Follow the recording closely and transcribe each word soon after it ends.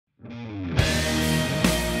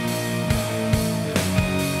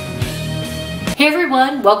Hey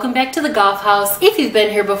everyone, welcome back to the Gough House. If you've been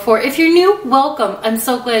here before, if you're new, welcome. I'm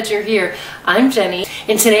so glad you're here. I'm Jenny,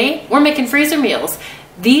 and today we're making freezer meals.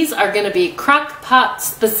 These are going to be Crockpot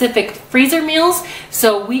specific freezer meals,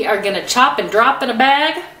 so we are going to chop and drop in a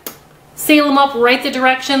bag, seal them up, write the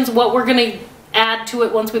directions, what we're going to add to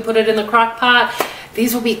it once we put it in the crock pot.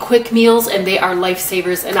 These will be quick meals and they are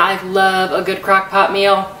lifesavers, and I love a good crock pot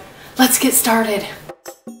meal. Let's get started.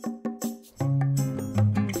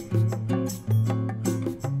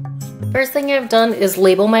 First thing I've done is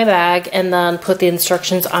label my bag and then put the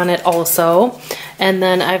instructions on it also. And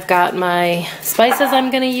then I've got my spices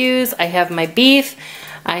I'm going to use. I have my beef.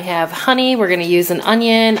 I have honey. We're going to use an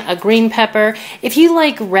onion, a green pepper. If you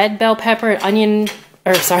like red bell pepper,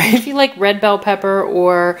 if you like red bell pepper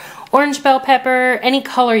or orange bell pepper, any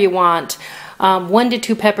color you want. 1 to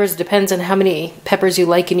 2 peppers, depends on how many peppers you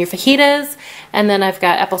like in your fajitas. And then I've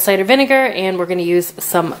got apple cider vinegar, and we're going to use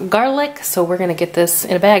some garlic. So we're going to get this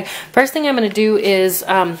in a bag. First thing I'm going to do is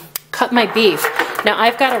cut my beef. Now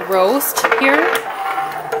I've got a roast here.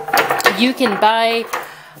 You can buy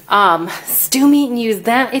stew meat and use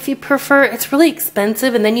that if you prefer. It's really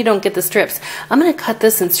expensive, and then you don't get the strips. I'm going to cut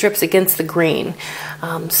this in strips against the grain.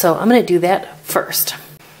 So I'm going to do that first.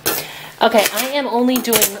 Okay, I am only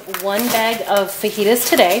doing 1 bag of fajitas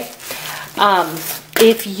today.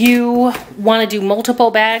 If you want to do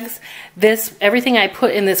multiple bags, everything I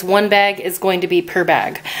put in this 1 bag is going to be per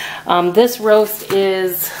bag. This roast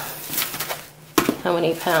is, how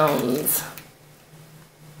many pounds?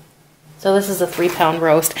 So this is a 3-pound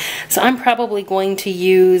roast. So I'm probably going to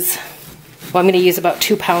use, I'm going to use about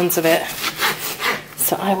 2 pounds of it.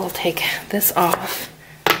 So I will take this off.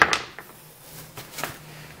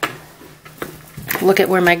 Look at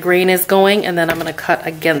where my grain is going, and then I'm going to cut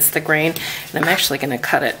against the grain. And I'm actually going to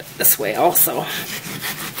cut it this way also.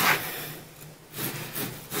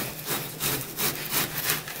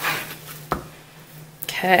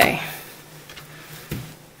 Okay.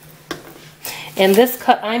 And this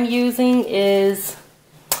cut I'm using is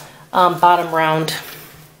bottom round.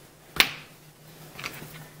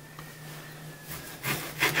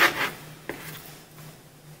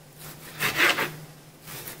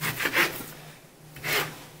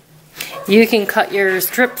 You can cut your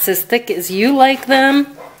strips as thick as you like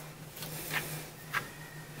them.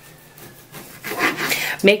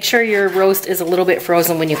 Make sure your roast is a little bit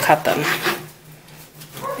frozen when you cut them.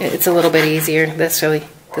 It's a little bit easier. This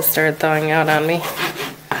started thawing out on me.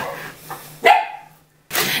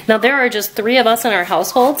 Now there are just 3 of us in our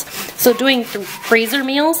households, so doing freezer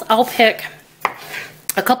meals, I'll pick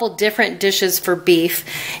a couple different dishes for beef,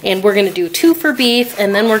 and we're going to do 2 for beef,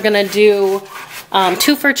 and then we're going to do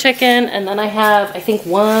 2 for chicken, and then I have, I think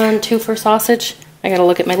 2 for sausage. I gotta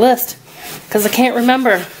look at my list because I can't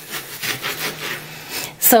remember.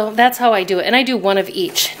 So that's how I do it, and I do 1 of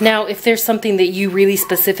each. Now if there's something that you really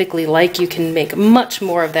specifically like, you can make much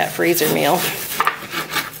more of that freezer meal.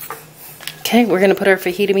 Okay, we're gonna put our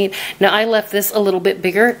fajita meat. Now I left this a little bit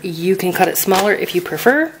bigger. You can cut it smaller if you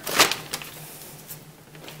prefer.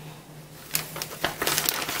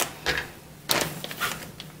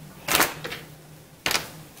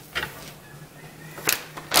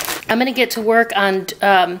 I'm going to get to work on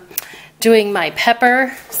doing my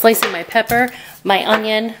pepper, slicing my pepper, my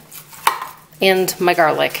onion, and my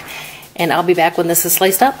garlic. And I'll be back when this is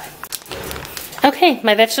sliced up. Okay,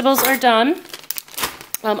 my vegetables are done.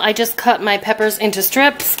 I just cut my peppers into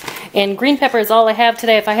strips, and green pepper is all I have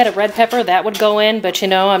today. If I had a red pepper, that would go in, but you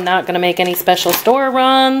know, I'm not going to make any special store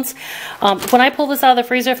runs. When I pull this out of the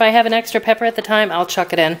freezer, if I have an extra pepper at the time, I'll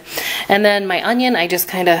chuck it in. And then my onion, I just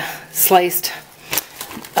kind of sliced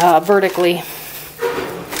vertically.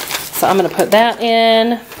 So I'm going to put that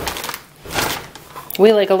in.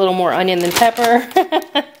 We like a little more onion than pepper,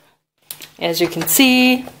 as you can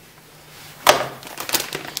see.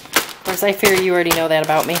 Of course, I fear you already know that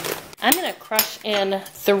about me. I'm going to crush in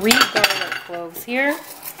 3 garlic cloves here.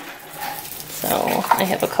 So I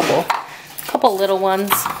have a couple little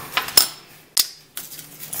ones.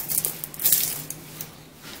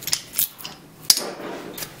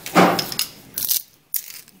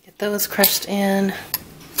 Those crushed in.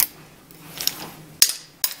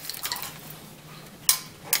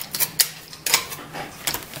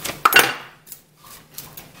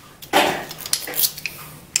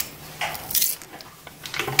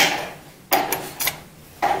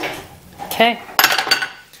 Okay.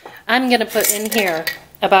 I'm going to put in here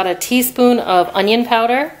about a teaspoon of onion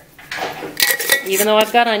powder. Even though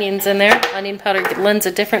I've got onions in there, onion powder lends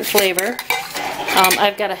a different flavor.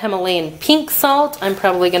 I've got a Himalayan pink salt. I'm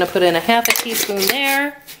probably going to put in a half a teaspoon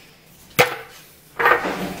there.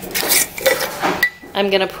 I'm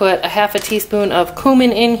gonna put a half a teaspoon of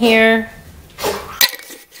cumin in here.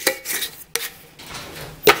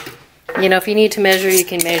 You know, if you need to measure, you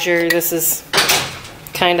can measure. This is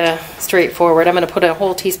kind of straightforward. I'm gonna put a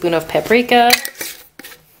whole teaspoon of paprika.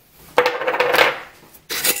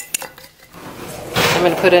 I'm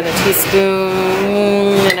gonna put in a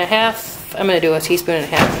teaspoon and a half. I'm gonna do a teaspoon and a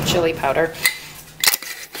half of chili powder.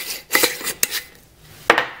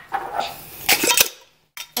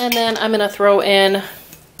 And then I'm gonna throw in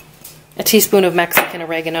a teaspoon of Mexican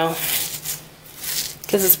oregano,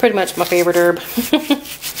 because it's pretty much my favorite herb.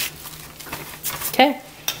 Okay.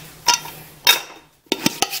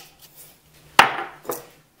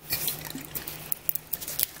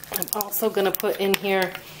 I'm also gonna put in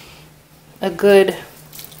here a good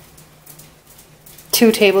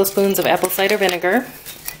 2 tablespoons of apple cider vinegar.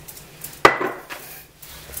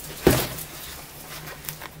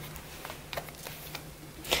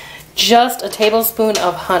 Just a tablespoon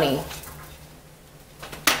of honey.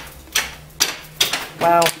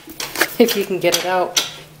 Wow, if you can get it out.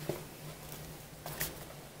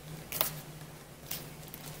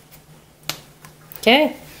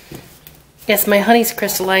 Okay. Yes, my honey's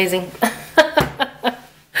crystallizing.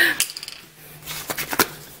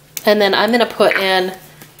 And then I'm gonna put in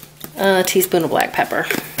a teaspoon of black pepper.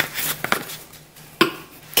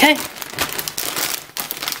 Okay.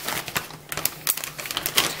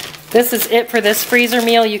 This is it for this freezer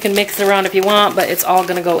meal. You can mix it around if you want, but it's all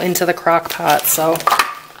gonna go into the crock pot, so.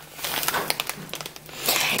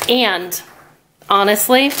 And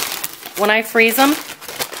honestly, when I freeze them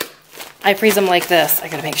like this. I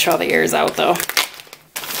gotta make sure all the air is out though.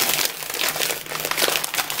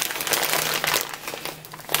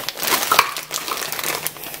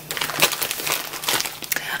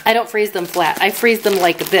 I don't freeze them flat. I freeze them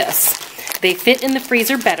like this. They fit in the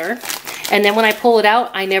freezer better. And then when I pull it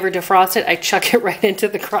out, I never defrost it. I chuck it right into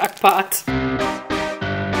the crock pot.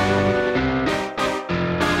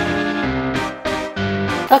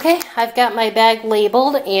 Okay, I've got my bag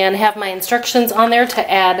labeled and have my instructions on there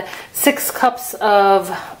to add 6 cups of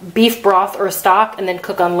beef broth or stock and then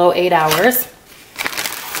cook on low 8 hours.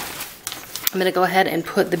 I'm gonna go ahead and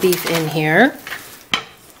put the beef in here.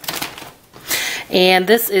 And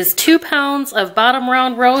this is 2 pounds of bottom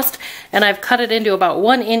round roast, and I've cut it into about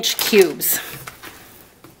 1-inch cubes.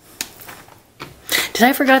 Did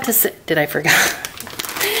I forget to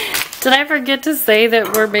say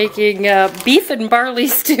that we're making beef and barley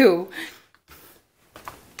stew?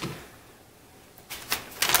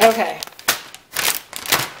 Okay.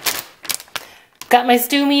 Got my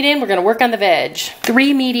stew meat in. We're gonna work on the veg.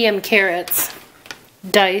 3 medium carrots,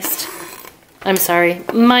 diced. I'm sorry,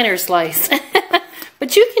 mine are sliced.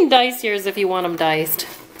 But you can dice yours if you want them diced.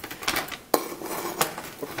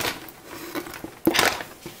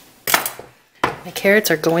 My carrots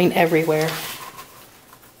are going everywhere.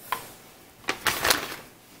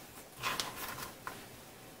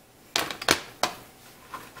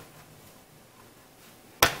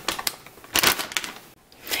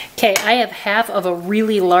 Okay, I have half of a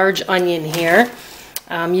really large onion here.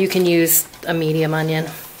 You can use a medium onion.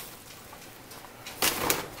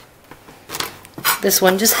 This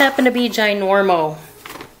one just happened to be ginormo.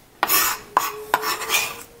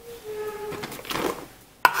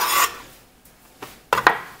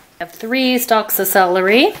 I have 3 stalks of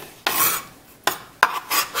celery.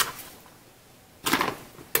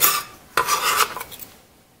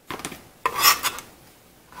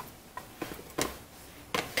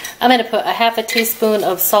 I'm going to put a half a teaspoon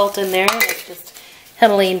of salt in there. That's just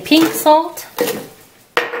Himalayan pink salt.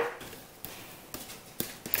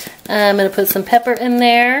 I'm going to put some pepper in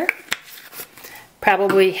there,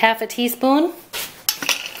 probably half a teaspoon.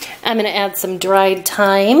 I'm going to add some dried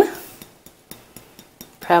thyme,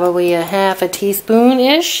 probably a half a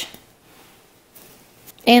teaspoon-ish.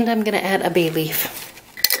 And I'm going to add a bay leaf.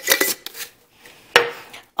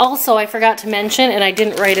 Also, I forgot to mention, and I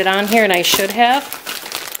didn't write it on here, and I should have,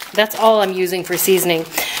 that's all I'm using for seasoning.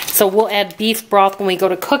 So we'll add beef broth when we go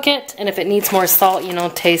to cook it, and if it needs more salt, you know,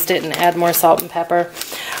 taste it and add more salt and pepper.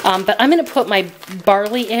 But I'm going to put my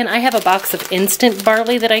barley in. I have a box of instant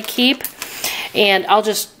barley that I keep, and I'll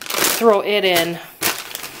just throw it in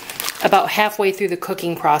about halfway through the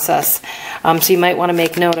cooking process. So you might want to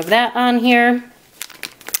make note of that on here.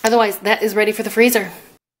 Otherwise, that is ready for the freezer.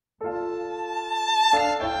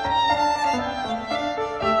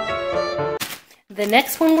 The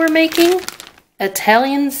next one we're making,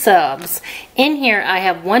 Italian subs. In here I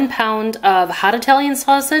have 1 pound of hot Italian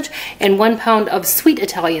sausage and 1 pound of sweet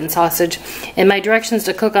Italian sausage, and my directions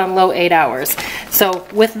to cook on low 8 hours. So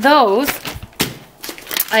with those,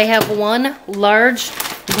 I have 1 large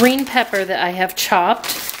green pepper that I have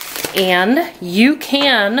chopped, and you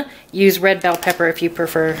can use red bell pepper if you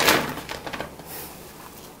prefer.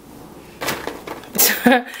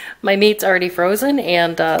 My meat's already frozen,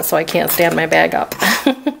 and so I can't stand my bag up.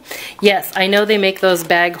 Yes, I know they make those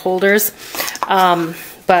bag holders,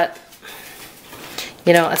 but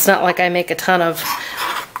you know, it's not like I make a ton of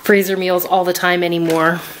freezer meals all the time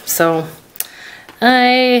anymore, so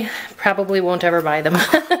I probably won't ever buy them.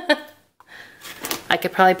 I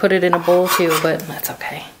could probably put it in a bowl too, but that's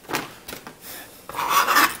okay.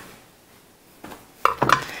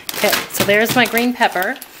 Okay, so there's my green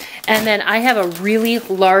pepper. And then I have a really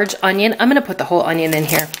large onion. I'm gonna put the whole onion in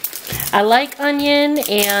here. I like onion,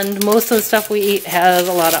 and most of the stuff we eat has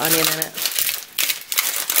a lot of onion in it.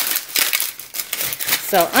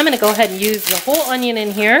 So I'm gonna go ahead and use the whole onion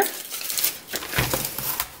in here.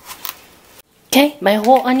 Okay, my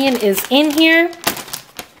whole onion is in here.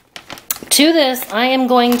 To this, I am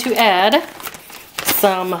going to add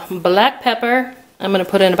some black pepper. I'm gonna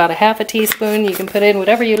put in about a ½ teaspoon. You can put in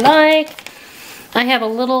whatever you like. I have a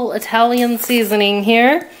little Italian seasoning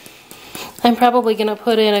here. I'm probably gonna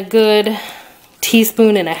put in a good 1.5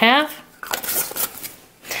 teaspoons.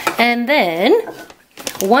 And then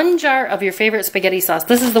 1 jar of your favorite spaghetti sauce.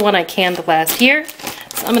 This is the one I canned last year.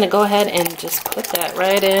 So I'm gonna go ahead and just put that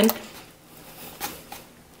right in.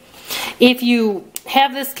 If you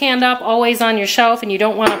have this canned up always on your shelf and you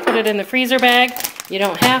don't want to put it in the freezer bag, you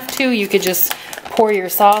don't have to. You could just pour your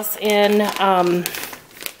sauce in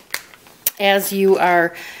as you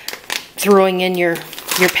are throwing in your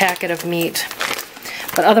packet of meat.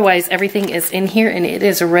 But otherwise, everything is in here and it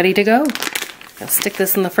is ready to go. I'll stick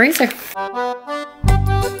this in the freezer.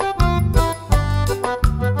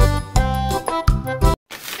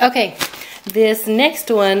 Okay, this next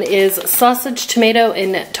one is sausage, tomato,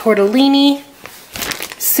 and tortellini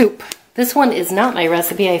soup. This one is not my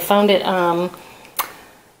recipe. I found it on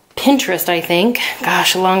Pinterest, I think.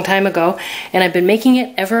 Gosh, a long time ago. And I've been making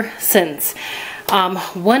it ever since.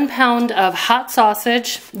 1 pound of hot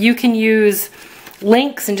sausage. You can use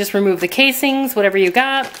links and just remove the casings, whatever you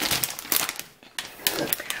got.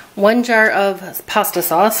 1 jar of pasta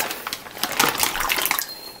sauce.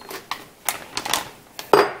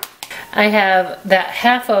 I have that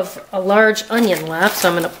half of a large onion left, so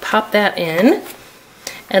I'm going to pop that in.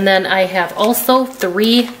 And then I have also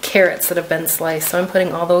 3 carrots that have been sliced, so I'm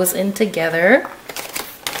putting all those in together.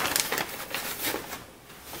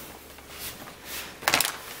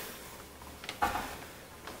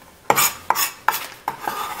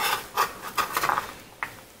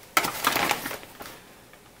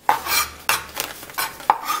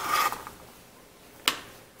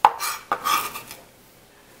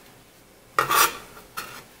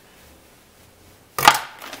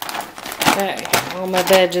 Okay, all my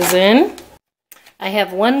veg is in. I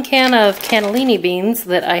have 1 can of cannellini beans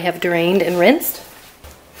that I have drained and rinsed.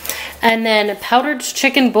 And then powdered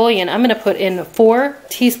chicken bouillon. I'm going to put in 4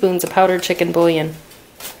 teaspoons of powdered chicken bouillon.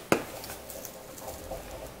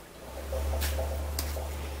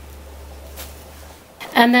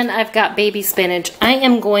 And then I've got baby spinach. I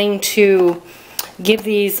am going to give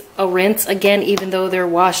these a rinse again, even though they're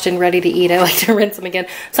washed and ready to eat. I like to rinse them again.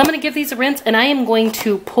 So I'm going to give these a rinse, and I am going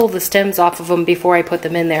to pull the stems off of them before I put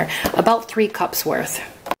them in there. About 3 cups worth.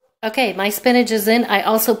 Okay, my spinach is in. I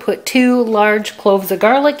also put 2 large cloves of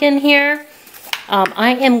garlic in here.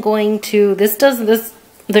 I am going to, the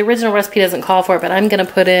original recipe doesn't call for it, but I'm going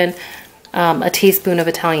to put in a teaspoon of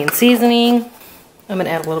Italian seasoning. I'm going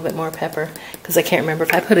to add a little bit more pepper because I can't remember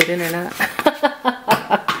if I put it in or not.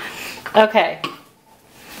 Okay.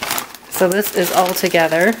 So this is all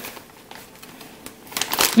together.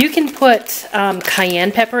 You can put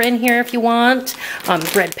cayenne pepper in here if you want,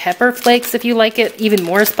 red pepper flakes if you like it even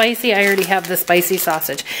more spicy. I already have the spicy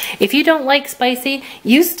sausage. If you don't like spicy,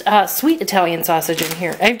 use sweet Italian sausage in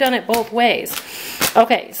here. I've done it both ways.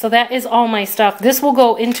 Okay, so that is all my stuff. This will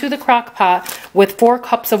go into the crock pot with 4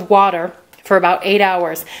 cups of water for about 8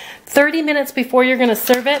 hours. 30 minutes before you're going to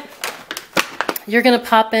serve it, you're going to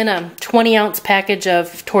pop in a 20-ounce package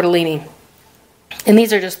of tortellini. And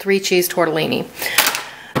these are just 3 cheese tortellini.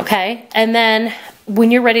 Okay, and then when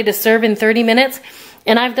you're ready to serve in 30 minutes,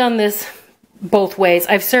 and I've done this both ways.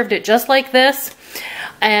 I've served it just like this,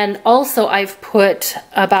 and also I've put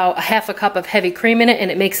about ½ a cup of heavy cream in it, and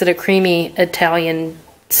it makes it a creamy Italian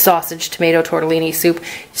sausage tomato tortellini soup.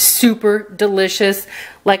 Super delicious.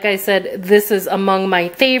 Like I said, this is among my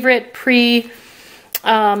favorite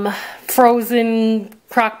frozen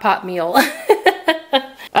crock pot meal.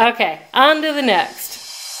 Okay, on to the next.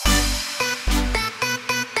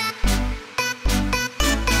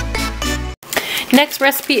 Next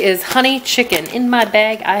recipe is honey chicken. In my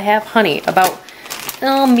bag I have honey, about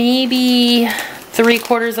maybe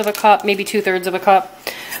 3/4 of a cup, maybe 2/3 of a cup.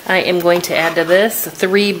 I am going to add to this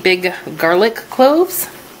 3 big garlic cloves.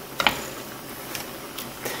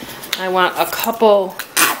 I want a couple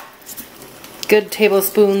good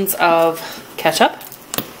tablespoons of ketchup.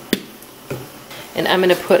 And I'm going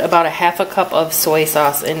to put about 1/2 cup of soy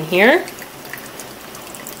sauce in here.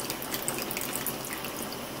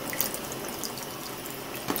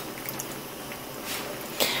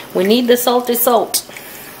 We need the salty salt.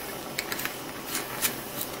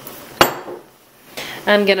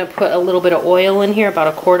 I'm going to put a little bit of oil in here,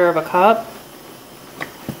 about 1/4 of a cup.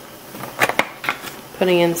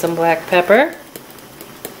 Putting in some black pepper.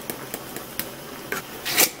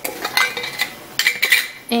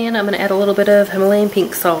 And I'm going to add a little bit of Himalayan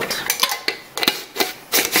pink salt.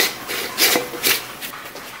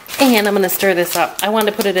 And I'm going to stir this up. I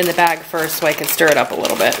wanted to put it in the bag first so I can stir it up a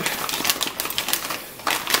little bit.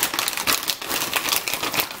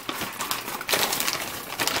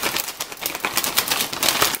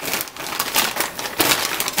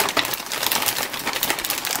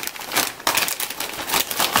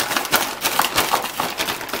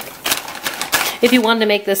 If you wanted to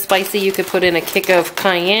make this spicy, you could put in a kick of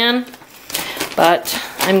cayenne, but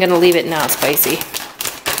I'm going to leave it not spicy.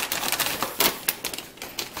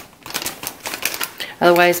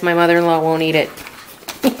 Otherwise, my mother-in-law won't eat it.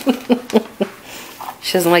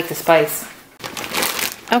 She doesn't like the spice.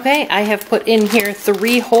 Okay, I have put in here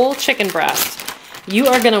 3 whole chicken breasts. You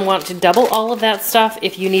are going to want to double all of that stuff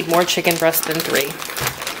if you need more chicken breast than 3.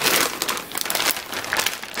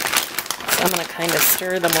 I'm going to kind of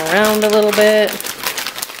stir them around a little bit.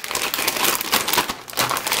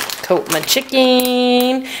 Coat my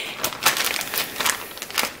chicken.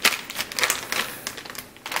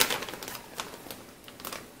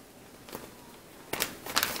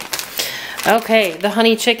 Okay, the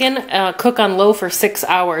honey chicken, cook on low for 6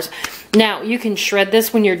 hours. Now, you can shred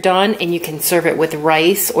this when you're done and you can serve it with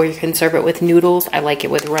rice or you can serve it with noodles. I like it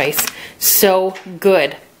with rice. So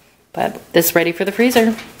good. But this is ready for the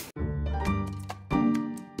freezer.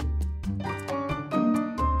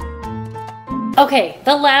 Okay,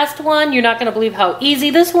 the last one, you're not going to believe how easy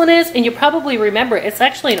this one is, and you probably remember it. It's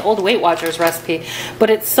actually an old Weight Watchers recipe, but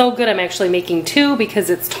it's so good I'm actually making 2 because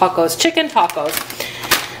it's tacos, chicken tacos.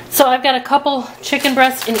 So I've got a couple chicken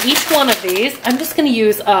breasts in each one of these. I'm just going to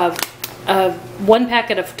use 1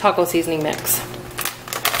 packet of taco seasoning mix.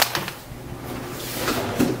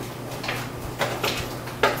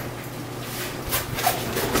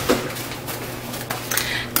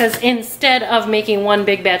 Because instead of making 1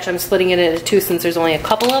 big batch, I'm splitting it into 2 since there's only a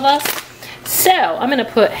couple of us. So I'm going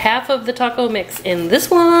to put half of the taco mix in this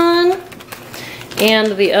one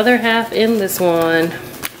and the other half in this one.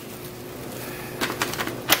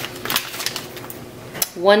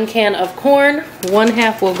 1 can of corn,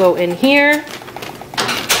 1/2 will go in here.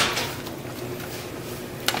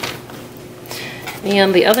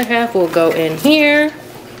 And the other half will go in here.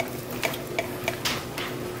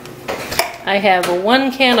 I have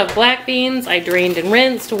 1 can of black beans. I drained and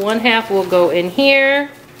rinsed. 1/2 will go in here.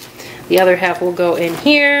 The other half will go in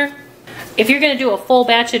here. If you're going to do a full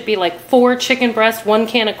batch, it'd be like 4 chicken breasts, 1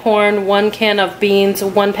 can of corn, 1 can of beans,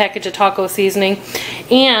 1 package of taco seasoning,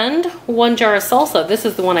 and 1 jar of salsa. This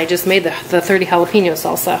is the one I just made, the 30 jalapeno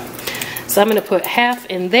salsa. So I'm going to put half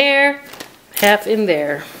in there, half in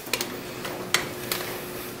there.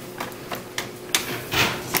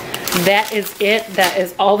 That is it. That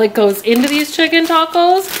is all that goes into these chicken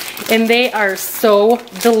tacos, and they are so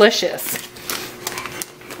delicious.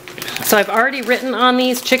 So I've already written on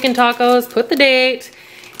these chicken tacos, put the date,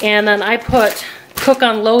 and then I put cook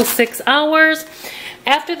on low 6 hours.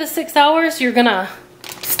 After the 6 hours, you're gonna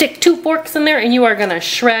stick 2 forks in there and you are gonna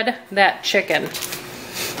shred that chicken.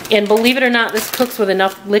 And believe it or not, this cooks with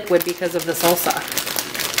enough liquid because of the salsa.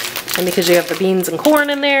 And because you have the beans and corn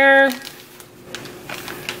in there.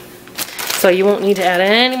 So you won't need to add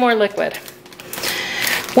any more liquid.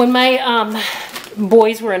 When my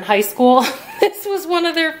boys were in high school, this was one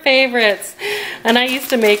of their favorites. And I used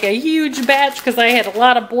to make a huge batch because I had a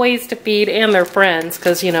lot of boys to feed and their friends.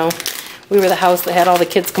 Because, you know, we were the house that had all the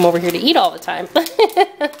kids come over here to eat all the time.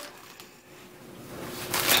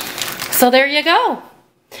 So there you go.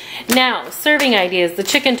 Now, serving ideas. The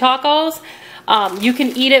chicken tacos. You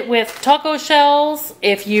can eat it with taco shells.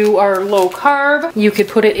 If you are low carb, you could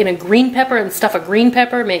put it in a green pepper and stuff a green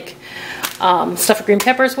pepper. Make stuff green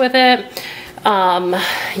peppers with it.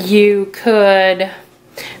 You could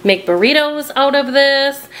make burritos out of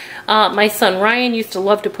this. My son Ryan used to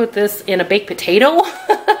love to put this in a baked potato.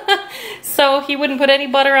 So he wouldn't put any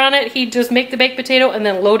butter on it. He'd just make the baked potato and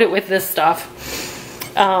then load it with this stuff.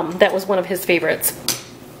 That was one of his favorites.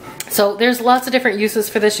 So there's lots of different uses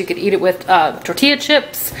for this. You could eat it with tortilla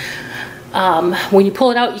chips. When you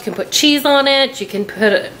pull it out, you can put cheese on it. You can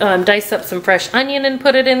put dice up some fresh onion and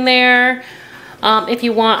put it in there. If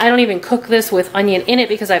you want, I don't even cook this with onion in it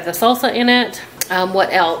because I have the salsa in it.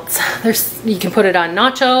 What else? You can put it on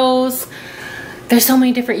nachos. There's so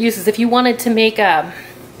many different uses. If you wanted to make a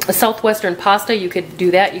southwestern pasta, you could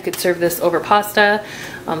do that. You could serve this over pasta,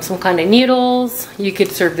 some kind of noodles. You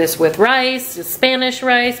could serve this with rice, Spanish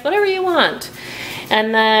rice, whatever you want.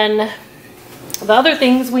 And then the other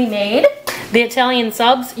things we made, the Italian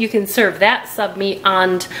subs, you can serve that sub meat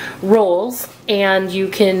on rolls, and you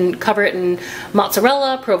can cover it in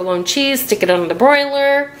mozzarella, provolone cheese, stick it on the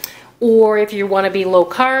broiler. Or if you want to be low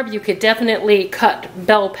carb, you could definitely cut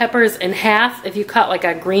bell peppers in half. If you cut like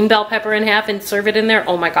a green bell pepper in half and serve it in there,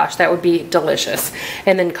 oh my gosh, that would be delicious.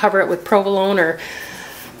 And then cover it with provolone or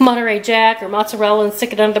Monterey Jack or mozzarella and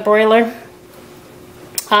stick it on the broiler.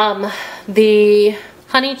 The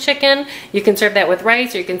honey chicken, you can serve that with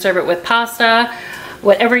rice or you can serve it with pasta,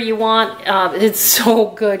 whatever you want. It's so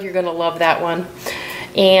good, you're gonna love that one.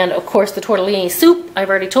 And of course the tortellini soup, I've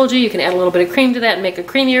already told you, you can add a little bit of cream to that and make a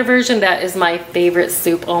creamier version. That is my favorite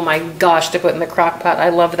soup, oh my gosh, to put in the crock pot. I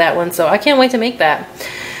love that one, so I can't wait to make that.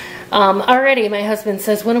 Already my husband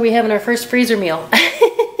says, when are we having our first freezer meal?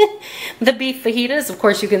 The beef fajitas, of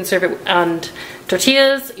course you can serve it on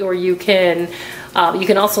tortillas, or you can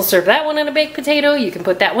also serve that one on a baked potato. You can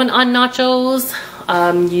put that one on nachos.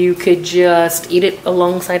 You could just eat it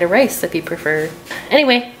alongside of rice if you prefer.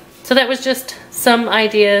 Anyway, so that was just some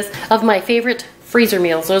ideas of my favorite freezer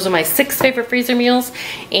meals. Those are my 6 favorite freezer meals,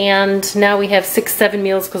 and now we have 6, 7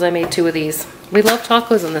 meals because I made 2 of these. We love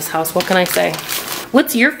tacos in this house, what can I say?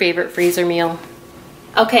 What's your favorite freezer meal?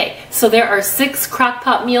 Okay, so there are 6 crock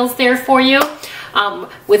pot meals there for you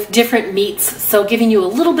with different meats, so giving you a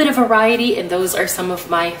little bit of variety, and those are some of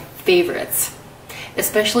my favorites.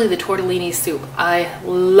 Especially the tortellini soup. I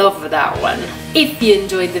love that one. If you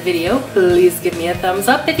enjoyed the video, please give me a thumbs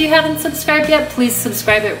up. If you haven't subscribed yet, please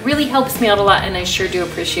subscribe. It really helps me out a lot, and I sure do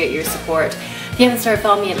appreciate your support. If you haven't started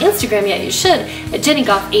following me on Instagram yet, you should, at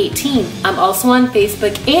jenijgough18. I'm also on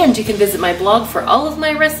Facebook, and you can visit my blog for all of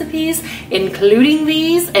my recipes, including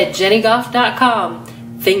these, at jenijgough.com.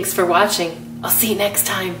 Thanks for watching. I'll see you next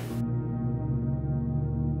time.